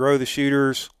sport, grow the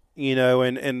shooters,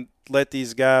 and let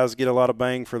these guys get a lot of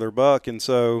bang for their buck. And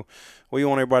so we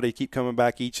want everybody to keep coming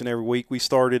back each and every week. We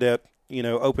started at,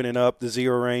 opening up the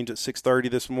zero range at 6:30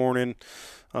 this morning.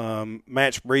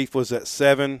 Match brief was at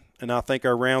 7, and I think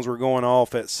our rounds were going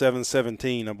off at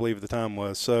 7:17, I believe the time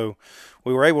was. So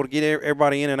we were able to get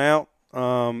everybody in and out.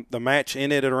 The match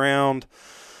ended at around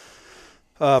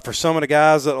for some of the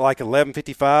guys at like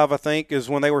 11:55, I think, is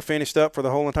when they were finished up for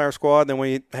the whole entire squad. Then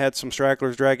we had some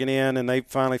stragglers dragging in, and they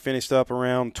finally finished up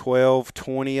around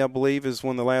 12:20, I believe, is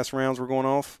when the last rounds were going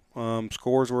off.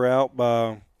 Scores were out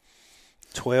by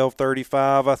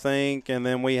 12:35, I think, and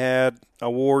then we had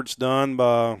awards done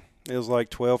by, it was like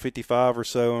 12:55 or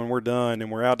so, and we're done,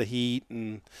 and we're out to heat,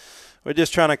 and we're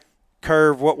just trying to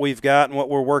curve what we've got and what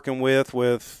we're working with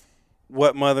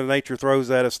what Mother Nature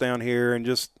throws at us down here, and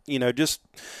just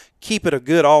keep it a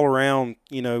good all around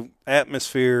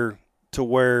atmosphere to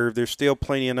where there's still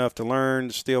plenty enough to learn,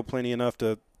 still plenty enough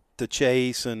to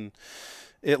chase, and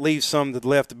it leaves some that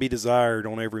left to be desired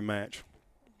on every match.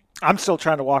 I'm still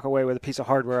trying to walk away with a piece of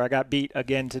hardware. I got beat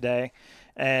again today,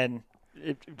 and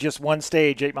just one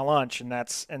stage ate my lunch, and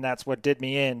that's what did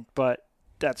me in. But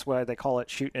that's why they call it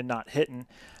shooting and not hitting.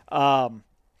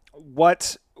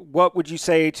 What would you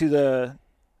say to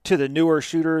the newer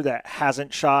shooter that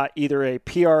hasn't shot either a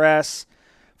PRS?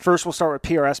 First, we'll start with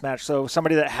PRS match. So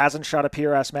somebody that hasn't shot a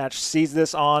PRS match sees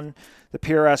this on the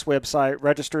PRS website,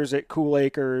 registers at Cool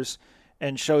Acres,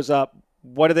 and shows up.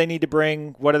 What do they need to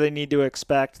bring? What do they need to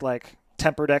expect? Like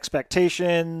tempered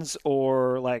expectations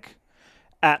or like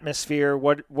atmosphere?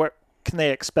 What can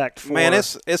they expect for? Man,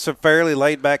 it's a fairly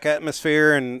laid back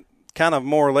atmosphere and kind of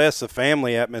more or less a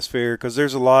family atmosphere, because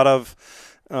there's a lot of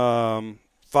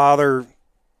father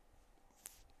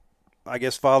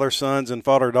sons and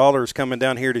father daughters coming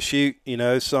down here to shoot.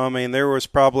 So I mean, there was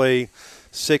probably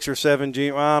 6 or 7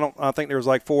 I think there was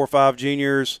like 4 or 5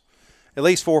 juniors. At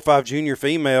least 4 or 5 junior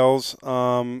females,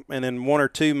 and then 1 or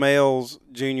 2 males,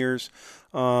 juniors.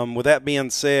 With that being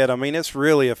said, I mean, it's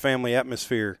really a family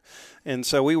atmosphere. And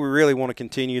so we really want to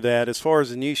continue that. As far as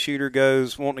the new shooter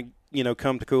goes, wanting to,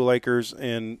 come to Cool Acres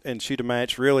and shoot a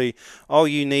match, really all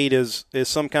you need is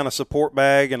some kind of support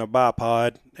bag and a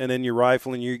bipod, and then your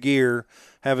rifle and your gear.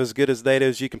 Have as good as data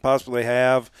as you can possibly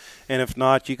have. And if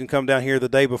not, you can come down here the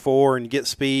day before and get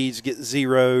speeds, get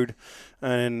zeroed.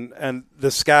 And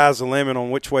the sky's the limit on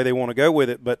which way they want to go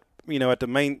with it. But, at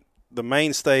the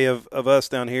mainstay of us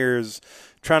down here is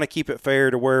trying to keep it fair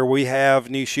to where we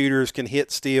have new shooters can hit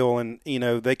steel and,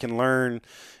 they can learn,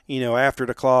 after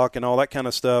the clock and all that kind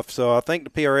of stuff. So I think the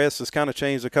PRS has kind of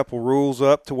changed a couple rules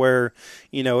up to where,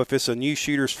 if it's a new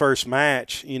shooter's first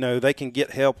match, they can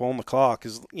get help on the clock,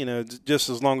 just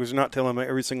as long as you're not telling them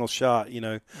every single shot,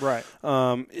 Right.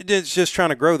 It's just trying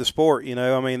to grow the sport,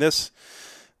 I mean,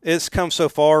 it's come so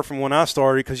far from when I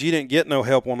started, because you didn't get no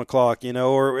help on the clock,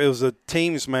 or it was a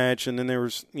teams match, and then there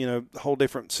was, a whole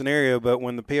different scenario. But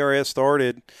when the PRS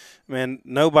started, man,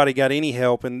 nobody got any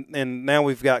help, and now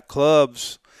we've got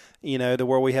clubs, to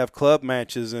where we have club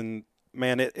matches, and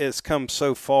man, it's come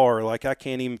so far. Like, I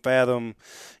can't even fathom,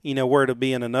 where it'll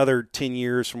be in another 10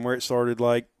 years from where it started,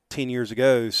 like 10 years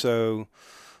ago. So,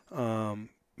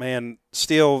 man,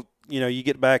 still, you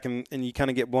get back and you kind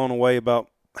of get blown away about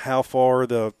how far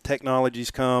the technology's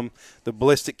come, the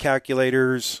ballistic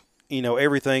calculators,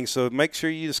 everything. So make sure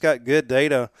you just got good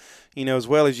data, as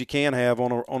well as you can have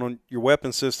on your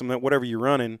weapon system, that whatever you're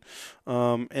running,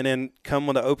 and then come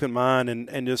with an open mind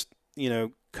and just,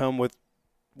 come with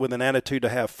an attitude to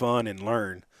have fun and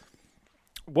learn.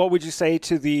 What would you say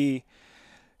to the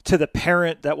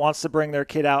parent that wants to bring their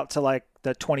kid out to like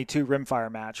the 22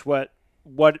 rimfire match?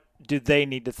 What do they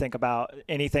need to think about?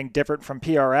 Anything different from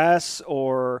PRS,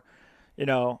 or,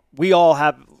 we all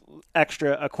have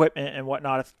extra equipment and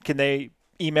whatnot. Can they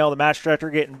email the match director,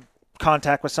 get in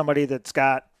contact with somebody that's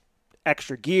got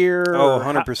extra gear? Oh,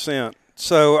 100%.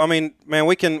 So, I mean, man,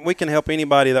 we can help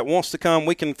anybody that wants to come.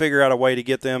 We can figure out a way to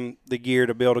get them the gear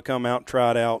to be able to come out and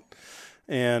try it out.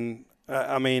 And,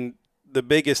 I mean, the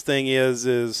biggest thing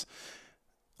is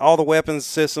all the weapons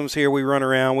systems here we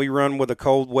run with a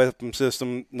cold weapon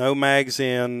system, no mags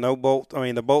in, no bolt. I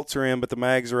mean, the bolts are in, but the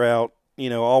mags are out,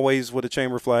 always with a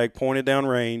chamber flag pointed down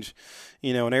range,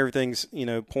 and everything's,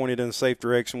 pointed in a safe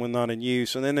direction when not in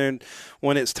use. And then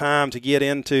when it's time to get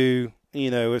into,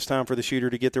 it's time for the shooter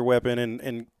to get their weapon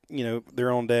and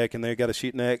they're on deck and they've got to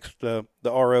shoot next, the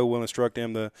RO will instruct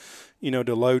them to,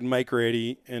 to load and make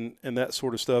ready and that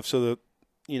sort of stuff, so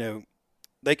that,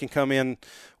 they can come in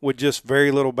with just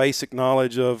very little basic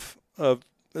knowledge of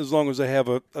as long as they have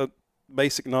a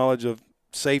basic knowledge of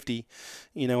safety,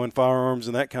 and firearms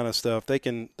and that kind of stuff, they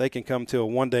can come to a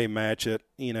one-day match at,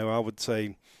 I would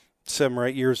say 7 or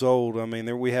 8 years old. I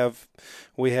mean, we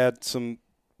had some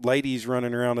ladies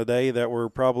running around today that were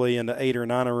probably in the 8 or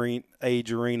 9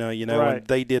 age arena, right.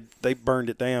 And they burned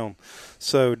it down.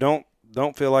 So don't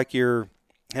feel like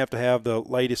have to have the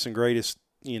latest and greatest,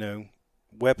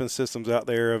 weapon systems out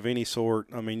there of any sort.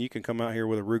 I mean, you can come out here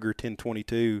with a Ruger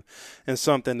 1022 and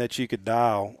something that you could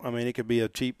dial. I mean, it could be a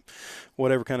cheap,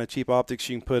 whatever kind of cheap optics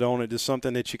you can put on it, just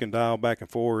something that you can dial back and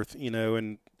forth,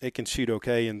 and it can shoot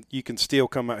okay, and you can still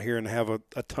come out here and have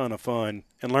a ton of fun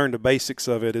and learn the basics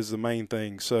of it is the main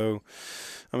thing. So,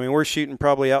 I mean, we're shooting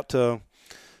probably out to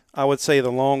I would say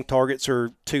the long targets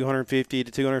are 250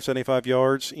 to 275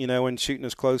 yards, and shooting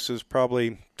as close as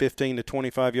probably 15 to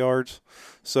 25 yards.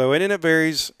 So, and then it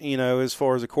varies, as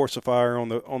far as the course of fire on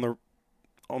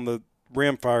the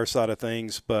rim fire side of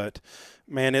things. But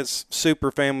man, it's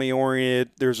super family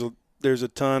oriented. There's a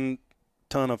ton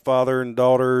of father and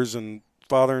daughters and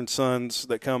father and sons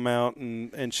that come out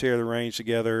and share the range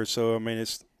together. So, I mean,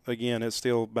 it's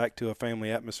still back to a family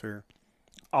atmosphere.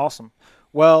 Awesome.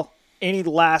 Well, any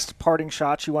last parting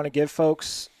shots you want to give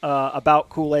folks about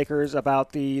Cool Acres,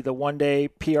 about the one-day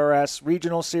PRS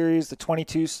regional series, the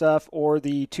 22 stuff, or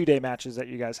the 2-day matches that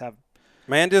you guys have?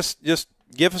 Man, just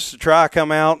give us a try.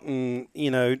 Come out and,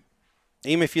 even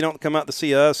if you don't come out to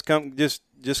see us, come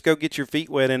just go get your feet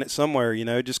wet in it somewhere,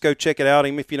 Just go check it out.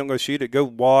 Even if you don't go shoot it, go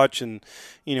watch and,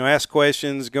 ask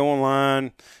questions, go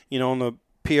online, on the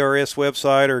PRS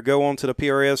website or go onto the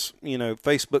PRS,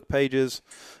 Facebook pages,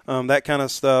 that kind of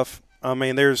stuff. I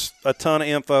mean, there's a ton of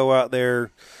info out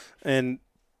there, and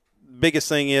biggest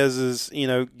thing is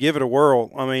give it a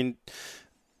whirl. I mean,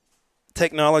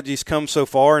 technology's come so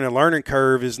far, and the learning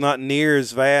curve is not near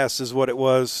as vast as what it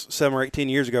was 7 or 18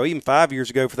 years ago, even 5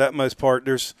 years ago for that most part.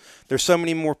 There's so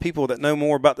many more people that know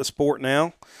more about the sport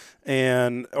now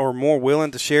and are more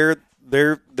willing to share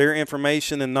their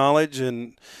information and knowledge,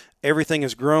 and everything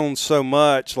has grown so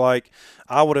much. Like,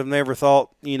 I would have never thought,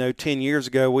 10 years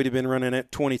ago we'd have been running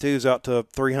at 22s out to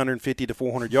 350 to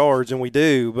 400 yards, and we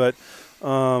do. But,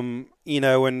 and,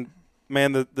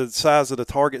 man, the size of the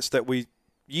targets that we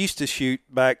used to shoot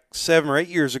back 7 or 8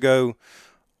 years ago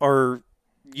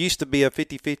used to be a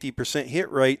 50% hit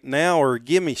rate, now are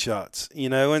gimme shots,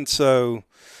 and so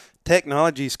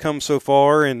technology's come so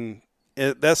far, and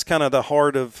that's kind of the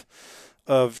heart of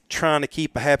trying to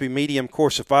keep a happy medium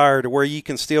course of fire to where you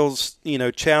can still,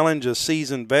 challenge a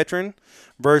seasoned veteran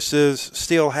versus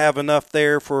still have enough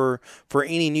there for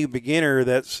any new beginner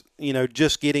that's,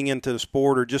 just getting into the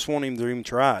sport or just wanting to even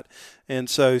try it. And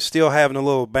so still having a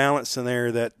little balance in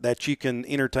there that you can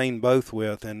entertain both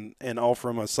with and offer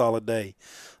them a solid day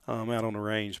out on the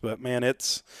range. But, man,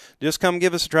 it's just come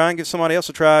give us a try and give somebody else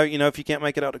a try, if you can't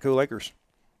make it out to Cool Acres.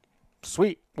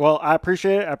 Sweet. Well, I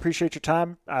appreciate it. I appreciate your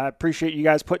time. I appreciate you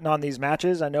guys putting on these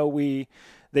matches. I know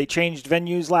they changed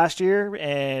venues last year,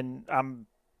 and I'm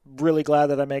really glad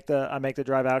that I make the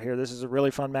drive out here. This is a really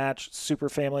fun match, super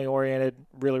family oriented.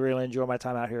 Really, really enjoy my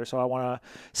time out here. So I want to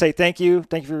say thank you.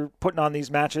 Thank you for putting on these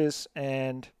matches.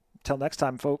 And until next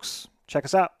time, folks, check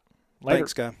us out. Later.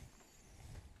 Thanks, Guy.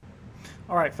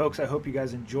 All right, folks. I hope you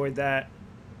guys enjoyed that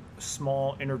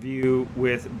small interview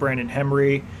with Brandon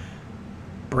Hembry.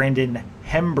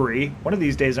 One of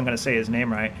these days I'm going to say his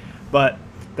name right. But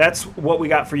that's what we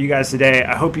got for you guys today.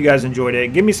 I hope you guys enjoyed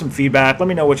it. Give me some feedback. Let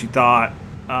me know what you thought.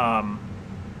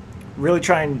 Really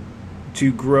trying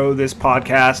to grow this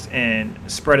podcast and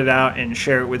spread it out and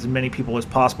share it with as many people as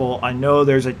possible. I know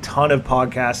there's a ton of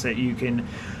podcasts that you can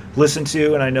listen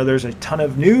to, and I know there's a ton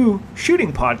of new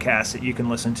shooting podcasts that you can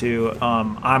listen to.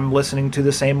 I'm listening to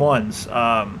the same ones.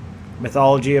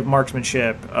 Mythology of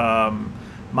Marksmanship,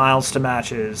 Miles to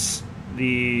Matches,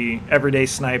 the Everyday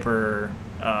Sniper,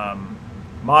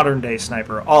 Modern Day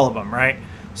Sniper, all of them, right?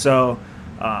 So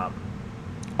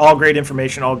all great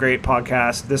information, all great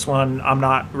podcasts. This one, I'm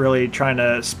not really trying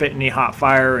to spit any hot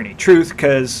fire or any truth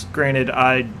because, granted,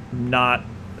 I'm not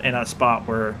in a spot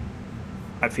where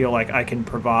I feel like I can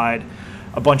provide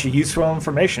a bunch of useful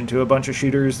information to a bunch of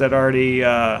shooters that already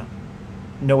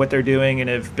know what they're doing and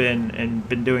have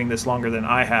been doing this longer than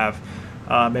I have.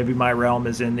 Maybe my realm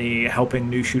is in the helping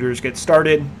new shooters get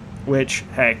started, which,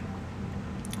 hey,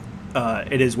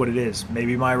 it is what it is.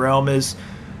 Maybe my realm is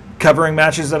covering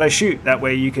matches that I shoot. That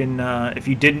way you can, if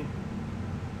you didn't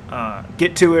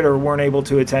get to it or weren't able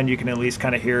to attend, you can at least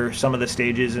kind of hear some of the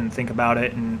stages and think about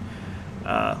it and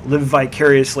live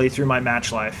vicariously through my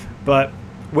match life. But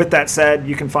with that said,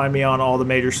 you can find me on all the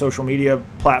major social media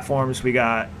platforms. We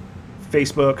got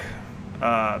Facebook,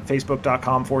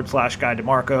 facebook.com/Guy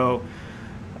DeMarco.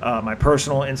 My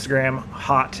personal Instagram,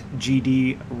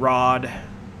 HotGDRod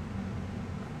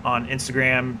on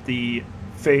Instagram. The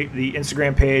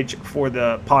Instagram page for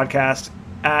the podcast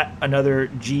at Another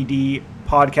GD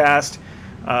Podcast.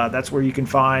 That's where you can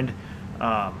find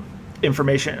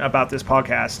information about this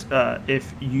podcast.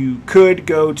 If you could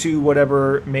go to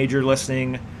whatever major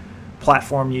listening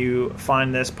platform you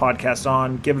find this podcast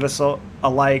on, give us a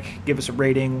like, give us a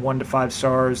rating, 1 to 5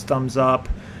 stars, thumbs up.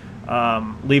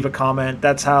 Leave a comment.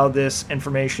 That's how this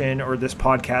information or this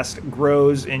podcast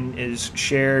grows and is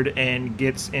shared and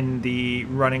gets in the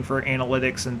running for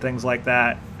analytics and things like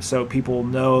that, so people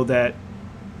know that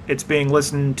it's being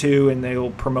listened to, and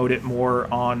they'll promote it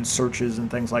more on searches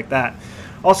and things like that.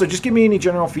 Also, just give me any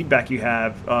general feedback you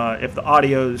have. If the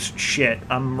audio's shit,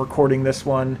 I'm recording this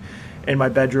one in my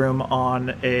bedroom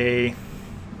on a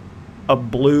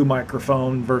blue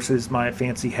microphone versus my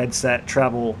fancy headset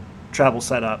travel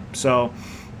setup. So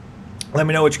let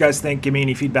me know what you guys think. Give me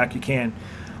any feedback you can.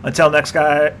 Until next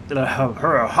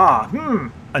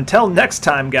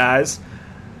time, guys,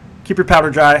 keep your powder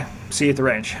dry. See you at the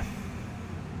range.